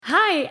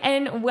Hi,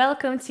 and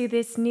welcome to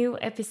this new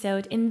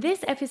episode. In this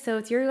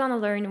episode, you're going to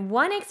learn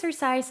one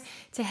exercise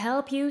to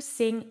help you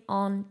sing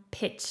on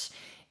pitch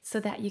so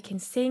that you can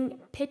sing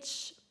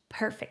pitch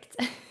perfect.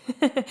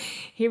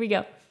 Here we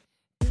go.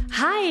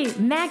 Hi,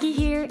 Maggie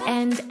here,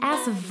 and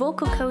as a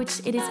vocal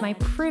coach, it is my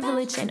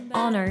privilege and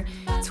honor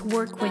to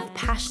work with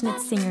passionate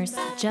singers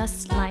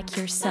just like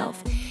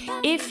yourself.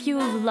 If you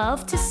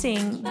love to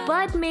sing,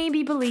 but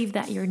maybe believe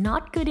that you're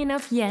not good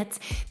enough yet,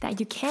 that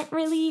you can't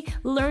really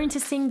learn to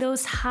sing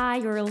those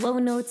high or low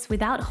notes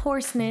without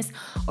hoarseness,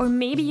 or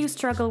maybe you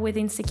struggle with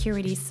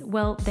insecurities,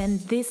 well, then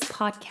this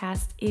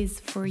podcast is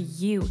for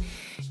you.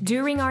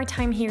 During our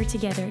time here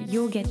together,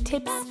 you'll get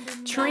tips,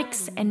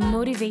 tricks, and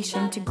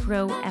motivation to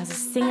grow as a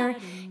singer,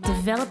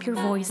 develop your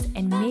voice,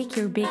 and make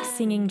your big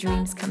singing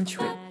dreams come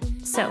true.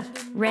 So,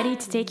 ready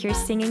to take your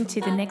singing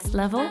to the next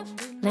level?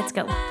 Let's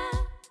go!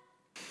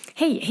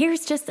 Hey,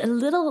 here's just a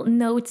little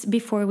note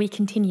before we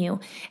continue.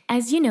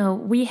 As you know,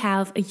 we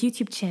have a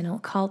YouTube channel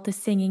called The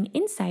Singing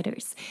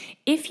Insiders.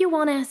 If you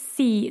want to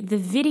see the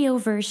video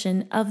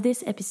version of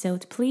this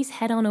episode, please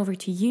head on over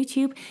to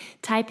YouTube,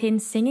 type in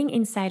Singing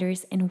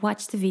Insiders, and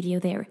watch the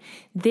video there.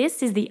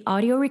 This is the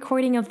audio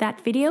recording of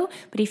that video,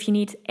 but if you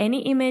need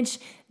any image,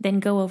 then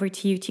go over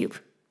to YouTube.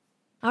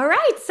 All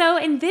right, so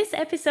in this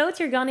episode,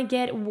 you're gonna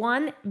get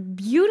one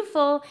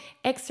beautiful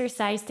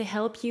exercise to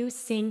help you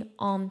sing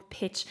on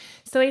pitch.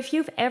 So if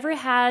you've ever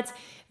had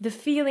the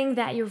feeling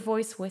that your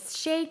voice was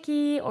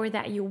shaky, or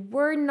that you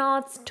were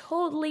not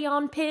totally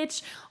on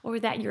pitch, or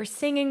that you're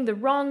singing the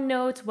wrong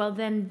note, well,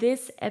 then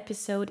this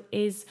episode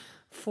is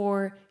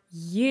for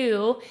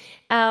you.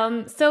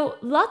 So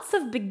lots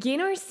of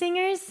beginner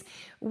singers,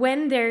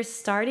 when they're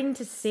starting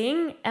to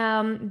sing,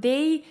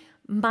 they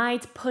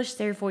might push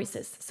their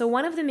voices. So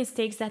one of the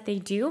mistakes that they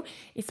do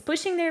is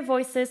pushing their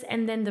voices,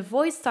 and then the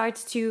voice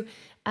starts to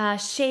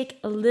shake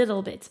a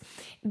little bit,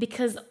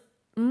 because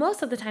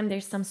most of the time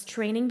there's some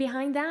straining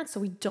behind that,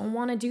 so we don't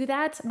want to do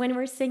that when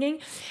we're singing.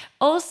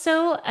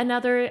 Also,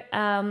 another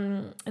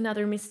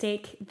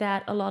mistake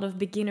that a lot of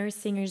beginner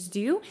singers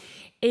do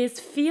is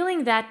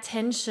feeling that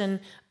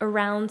tension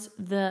around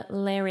the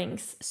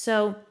larynx.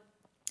 So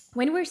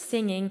when we're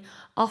singing,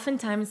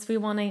 oftentimes we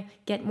want to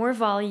get more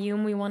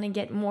volume, we want to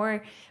get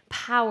more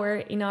power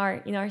in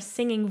our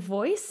singing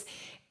voice.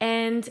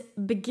 And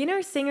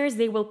beginner singers,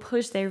 they will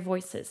push their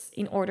voices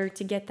in order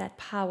to get that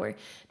power,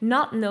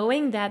 not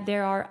knowing that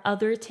there are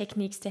other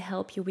techniques to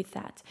help you with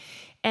that.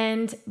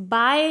 And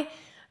by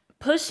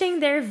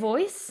pushing their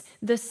voice,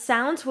 the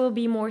sound will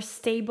be more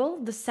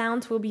stable, the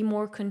sound will be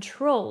more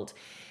controlled.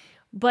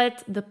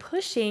 But the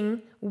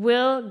pushing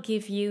will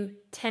give you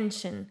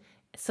tension.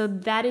 So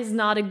that is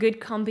not a good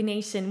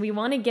combination. We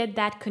want to get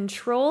that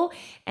control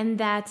and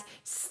that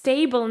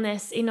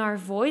stableness in our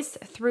voice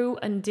through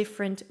a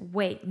different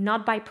way,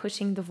 not by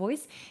pushing the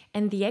voice.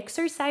 And the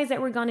exercise that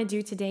we're going to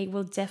do today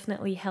will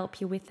definitely help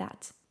you with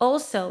that.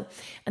 Also,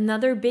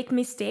 another big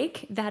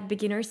mistake that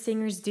beginner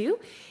singers do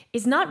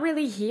is not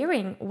really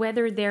hearing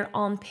whether they're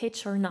on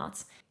pitch or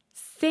not.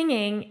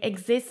 Singing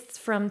exists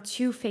from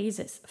two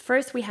phases.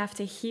 First, we have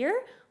to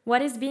hear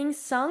what is being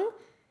sung,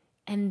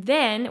 and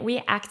then we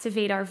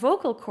activate our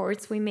vocal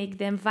cords, we make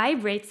them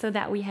vibrate so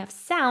that we have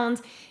sound,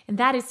 and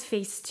that is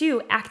phase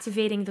 2,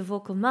 activating the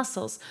vocal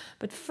muscles.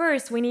 But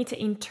first, we need to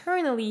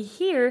internally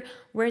hear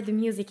where the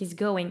music is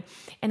going.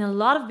 And a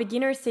lot of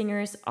beginner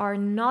singers are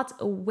not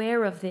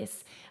aware of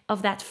this,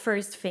 of that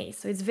first phase.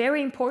 So it's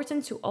very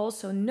important to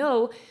also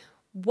know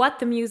what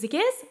the music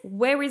is,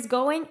 where it's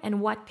going, and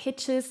what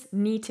pitches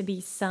need to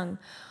be sung.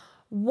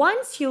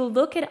 Once you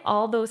look at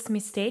all those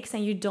mistakes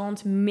and you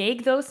don't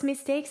make those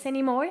mistakes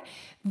anymore,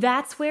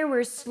 that's where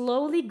we're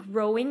slowly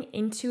growing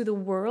into the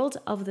world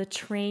of the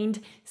trained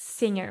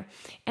singer.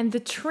 And the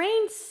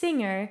trained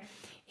singer,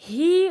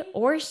 he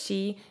or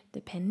she,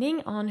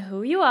 depending on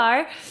who you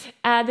are,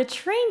 the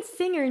trained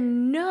singer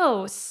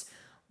knows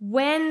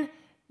when,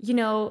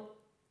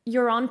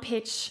 you're on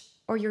pitch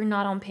or you're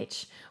not on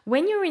pitch.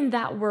 When you're in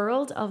that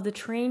world of the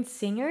trained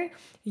singer,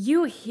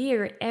 you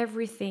hear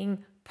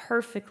everything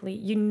perfectly.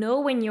 You know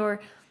when you're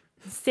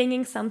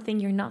singing something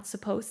you're not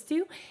supposed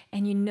to,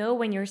 and you know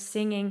when you're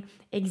singing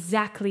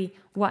exactly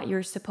what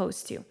you're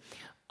supposed to.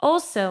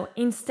 Also,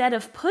 instead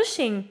of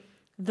pushing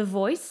the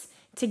voice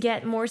to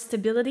get more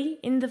stability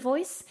in the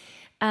voice,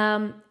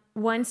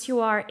 once you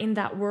are in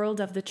that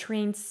world of the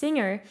trained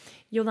singer,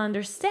 you'll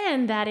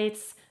understand that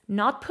it's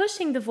not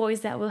pushing the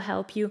voice that will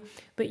help you,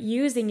 but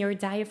using your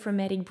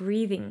diaphragmatic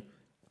breathing.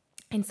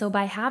 And so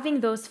by having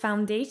those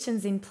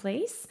foundations in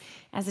place,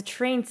 as a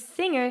trained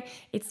singer,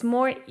 it's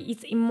more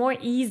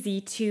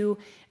easy to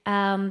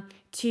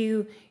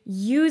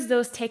use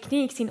those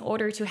techniques in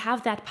order to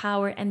have that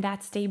power and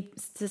that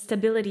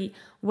stability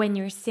when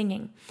you're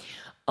singing.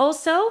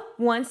 Also,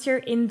 once you're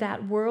in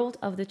that world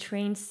of the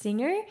trained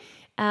singer,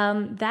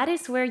 that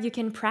is where you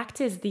can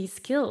practice these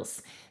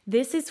skills.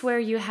 This is where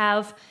you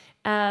have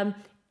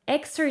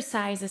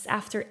exercises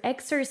after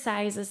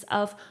exercises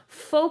of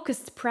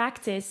focused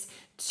practice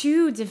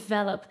to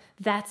develop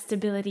that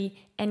stability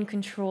and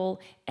control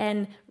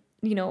and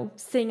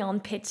sing on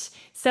pitch.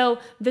 So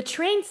the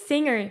trained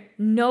singer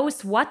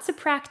knows what to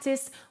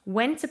practice,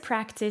 when to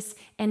practice,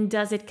 and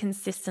does it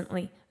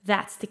consistently.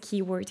 That's the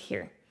key word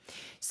here.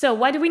 So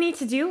what do we need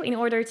to do in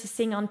order to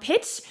sing on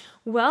pitch?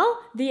 Well,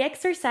 the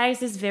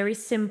exercise is very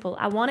simple.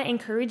 I want to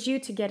encourage you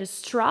to get a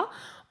straw,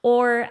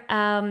 or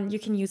you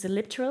can use a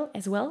lip trill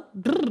as well.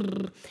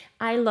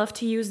 I love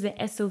to use the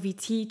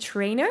SOVT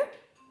trainer.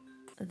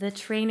 The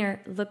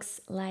trainer looks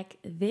like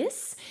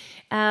this.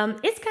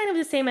 It's kind of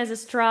the same as a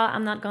straw.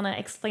 I'm not going to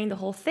explain the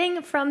whole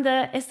thing from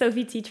the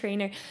SOVT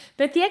trainer,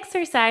 but the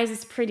exercise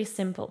is pretty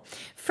simple.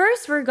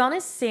 First, we're going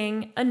to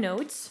sing a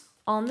note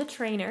on the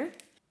trainer.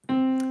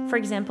 For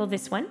example,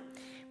 this one.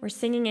 We're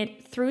singing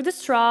it through the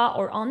straw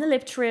or on the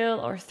lip trill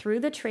or through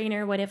the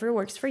trainer, whatever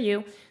works for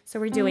you. So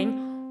we're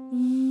doing...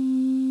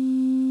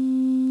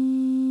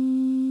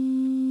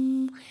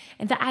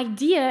 And the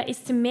idea is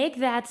to make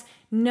that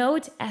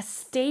note as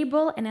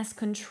stable and as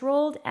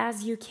controlled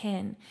as you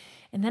can.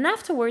 And then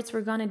afterwards,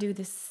 we're going to do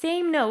the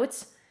same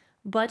note,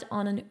 but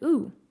on an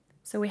oo.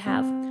 So we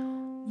have...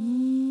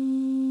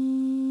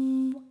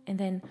 And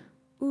then...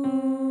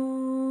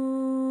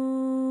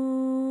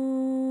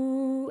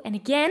 And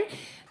again,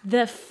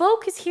 the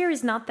focus here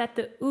is not that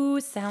the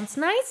ooh sounds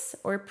nice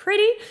or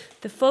pretty.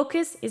 The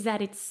focus is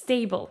that it's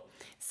stable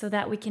so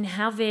that we can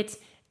have it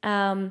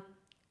on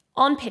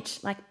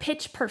pitch, like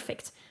pitch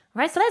perfect. All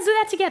right, so let's do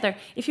that together.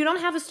 If you don't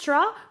have a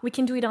straw, we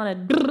can do it on a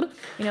brr.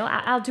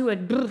 I'll do a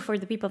brr for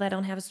the people that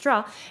don't have a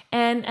straw.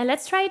 And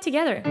let's try it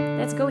together.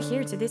 Let's go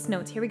here to this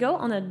note. Here we go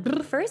on a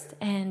brr first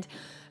and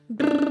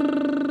brr.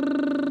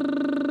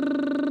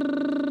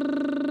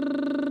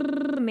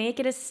 Make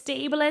it as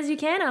stable as you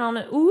can, and on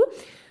an ooh,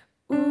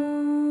 ooh.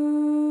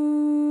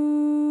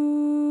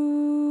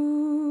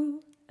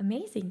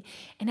 Amazing.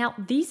 And now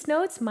these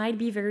notes might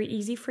be very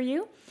easy for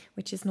you,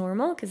 which is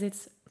normal because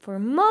it's for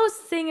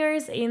most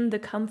singers in the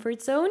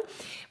comfort zone.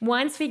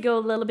 Once we go a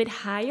little bit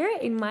higher,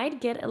 it might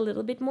get a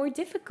little bit more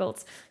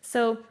difficult.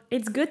 So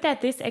it's good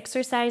that this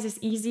exercise is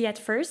easy at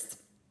first.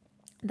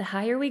 The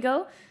higher we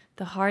go,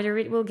 the harder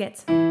it will get.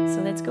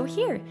 So let's go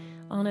here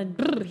on a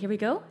brr. Here we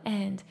go.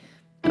 And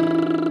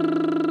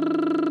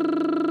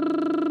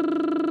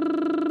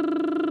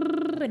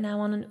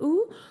now on an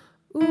ooh,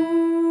 ooh,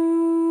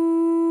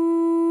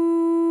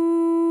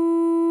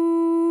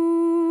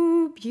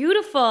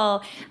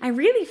 beautiful. I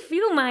really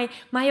feel my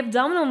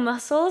abdominal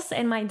muscles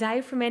and my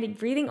diaphragmatic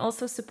breathing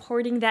also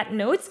supporting that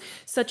note.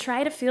 So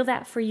try to feel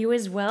that for you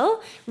as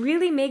well.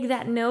 Really make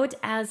that note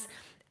as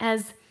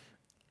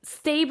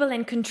stable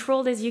and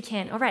controlled as you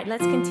can. All right,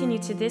 let's continue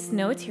to this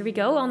note. Here we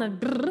go on a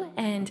brr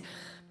and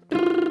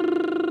brr,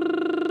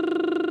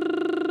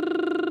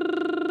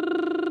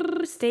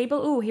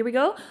 stable. Ooh, here we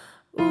go.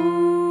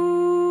 Ooh.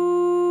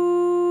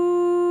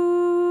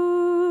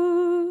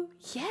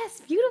 Yes,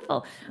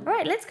 beautiful. All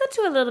right, let's go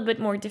to a little bit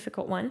more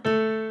difficult one.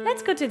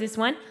 Let's go to this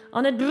one.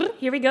 On a brr,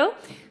 here we go.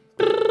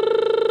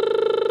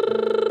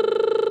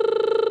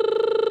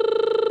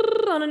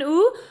 On an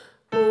ooh.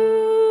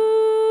 Ooh.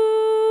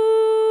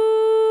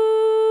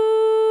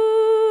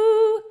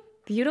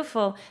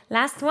 Beautiful.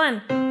 Last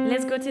one.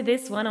 Let's go to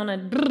this one on a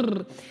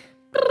brr.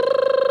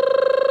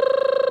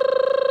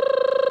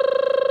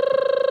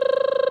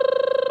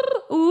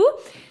 Ooh.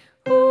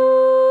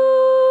 Ooh.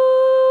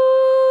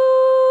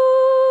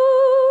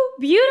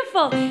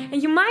 Beautiful.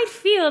 And you might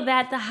feel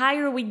that the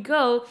higher we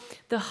go,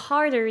 the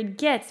harder it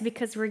gets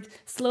because we're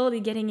slowly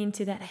getting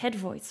into that head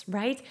voice,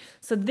 right?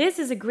 So this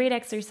is a great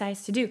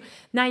exercise to do.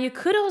 Now you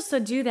could also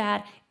do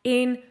that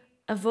in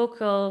a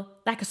vocal,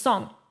 like a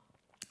song,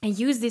 and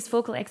use this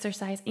vocal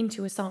exercise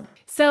into a song.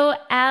 So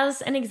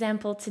as an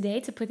example today,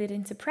 to put it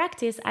into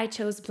practice, I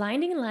chose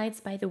Blinding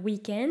Lights by The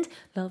Weeknd.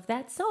 Love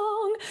that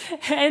song.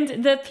 And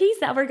the piece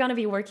that we're gonna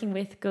be working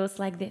with goes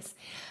like this.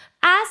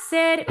 I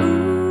said,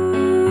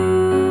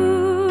 ooh,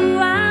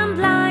 I'm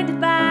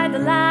blinded by the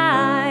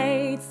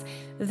lights.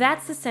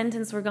 That's the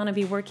sentence we're gonna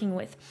be working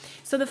with.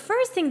 So the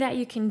first thing that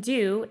you can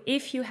do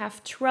if you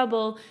have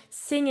trouble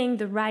singing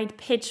the right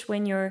pitch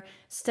when you're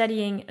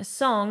studying a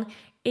song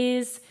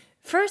is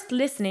first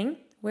listening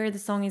where the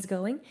song is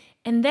going,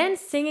 and then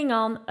singing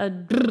on a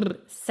brr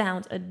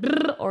sound, a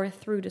brr, or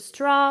through the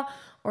straw,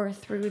 or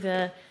through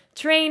the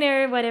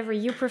trainer, whatever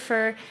you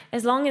prefer,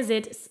 as long as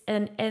it's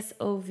an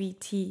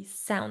SOVT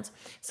sound.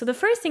 So the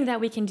first thing that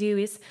we can do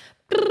is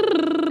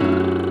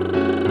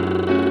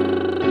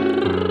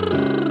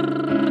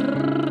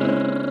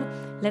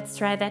let's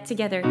try that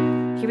together.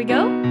 Here we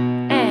go.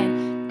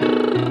 And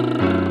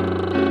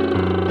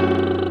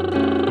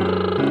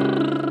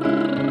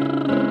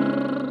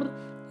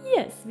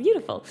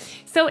beautiful.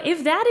 So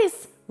if that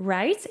is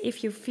right,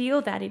 if you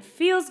feel that it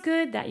feels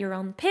good, that you're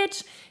on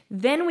pitch,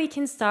 then we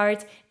can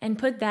start and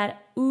put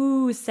that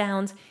ooh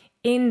sound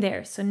in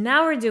there. So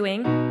now we're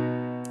doing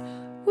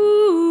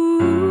ooh,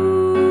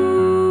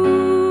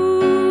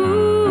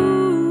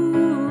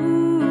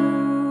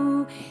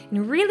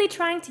 and really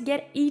trying to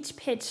get each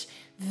pitch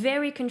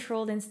very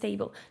controlled and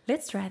stable.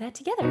 Let's try that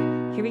together.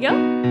 Here we go.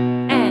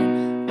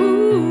 And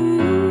ooh.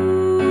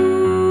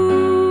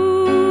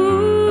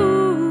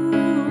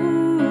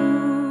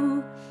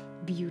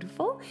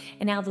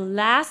 And now the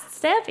last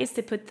step is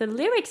to put the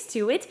lyrics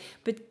to it,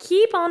 but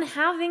keep on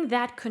having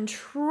that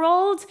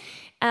controlled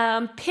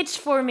pitch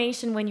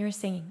formation when you're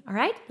singing. All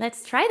right,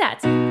 let's try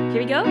that.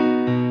 Here we go.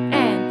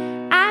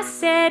 And I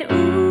said,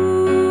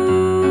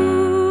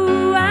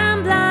 ooh,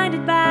 I'm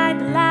blinded by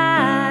the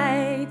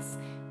lights.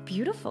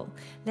 Beautiful.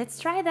 Let's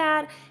try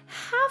that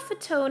half a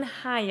tone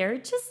higher,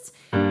 just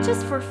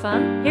for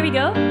fun. Here we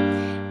go.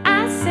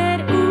 I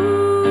said,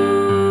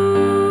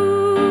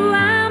 ooh,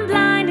 I'm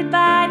blinded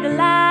by the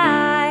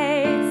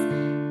lights.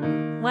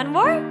 One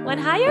more, one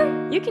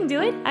higher. You can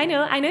do it. I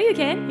know you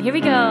can. Here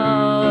we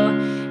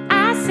go.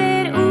 I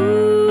said,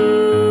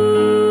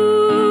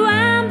 ooh,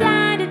 I'm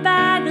blinded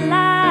by the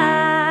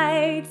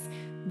lights.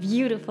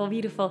 Beautiful,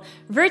 beautiful.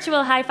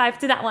 Virtual high five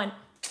to that one.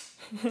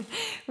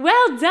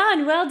 Well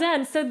done, well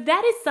done. So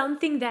that is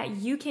something that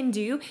you can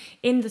do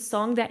in the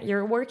song that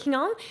you're working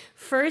on.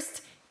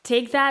 First,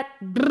 take that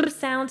brr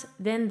sound,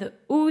 then the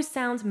ooh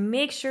sound,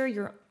 make sure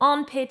you're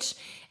on pitch,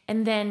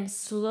 and then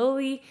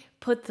slowly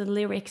put the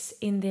lyrics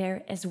in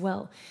there as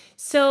well.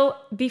 So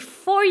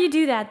before you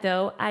do that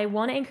though, I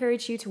want to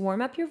encourage you to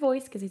warm up your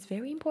voice, because it's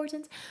very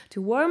important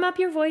to warm up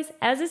your voice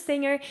as a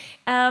singer.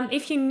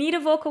 If you need a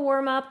vocal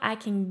warm-up, I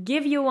can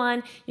give you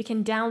one. You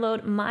can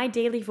download my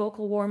daily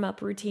vocal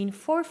warm-up routine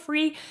for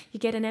free. You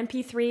get an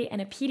MP3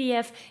 and a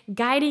PDF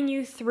guiding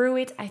you through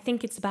it. I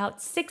think it's about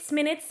 6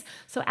 minutes.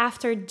 So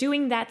after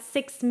doing that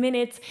 6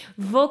 minutes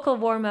vocal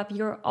warm-up,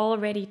 you're all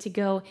ready to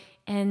go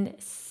and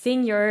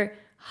sing your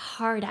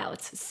heart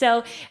out.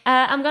 So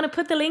I'm going to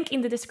put the link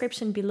in the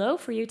description below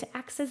for you to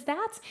access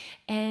that.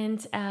 And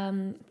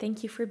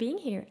thank you for being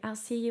here. I'll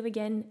see you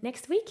again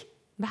next week.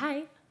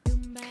 Bye.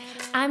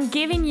 I'm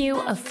giving you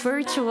a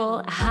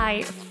virtual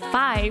high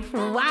five.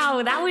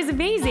 Wow, that was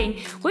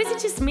amazing. Was it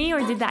just me, or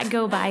did that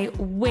go by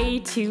way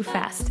too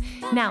fast?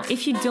 Now,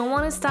 if you don't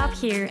want to stop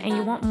here and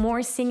you want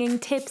more singing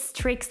tips,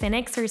 tricks, and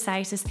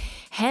exercises,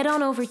 head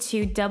on over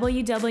to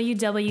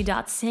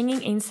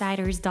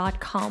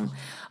www.singinginsiders.com.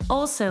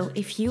 Also,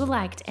 if you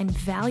liked and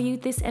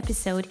valued this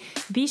episode,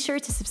 be sure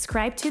to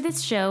subscribe to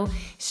this show,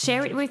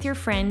 share it with your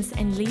friends,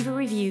 and leave a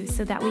review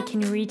so that we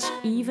can reach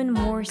even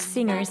more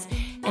singers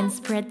and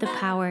spread the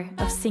power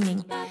of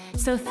singing.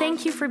 So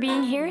thank you for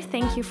being here.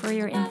 Thank you for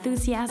your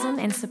enthusiasm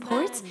and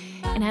support.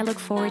 And I look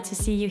forward to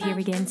see you here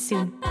again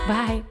soon.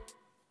 Bye.